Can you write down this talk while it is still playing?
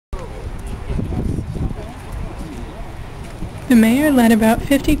The mayor led about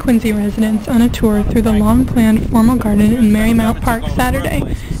 50 Quincy residents on a tour through the long-planned formal garden in Marymount Park Saturday,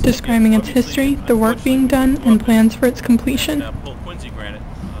 describing its history, the work being done, and plans for its completion.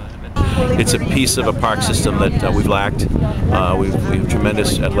 It's a piece of a park system that we've lacked. We have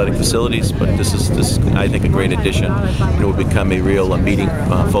tremendous athletic facilities, but this is I think a great addition. It will become a real meeting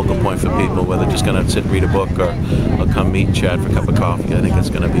focal point for people, whether they're just going to sit and read a book or come meet and chat for a cup of coffee. I think it's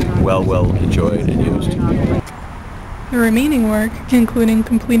going to be well enjoyed and used. The remaining work, including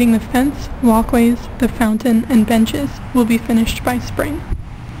completing the fence, walkways, the fountain, and benches, will be finished by spring.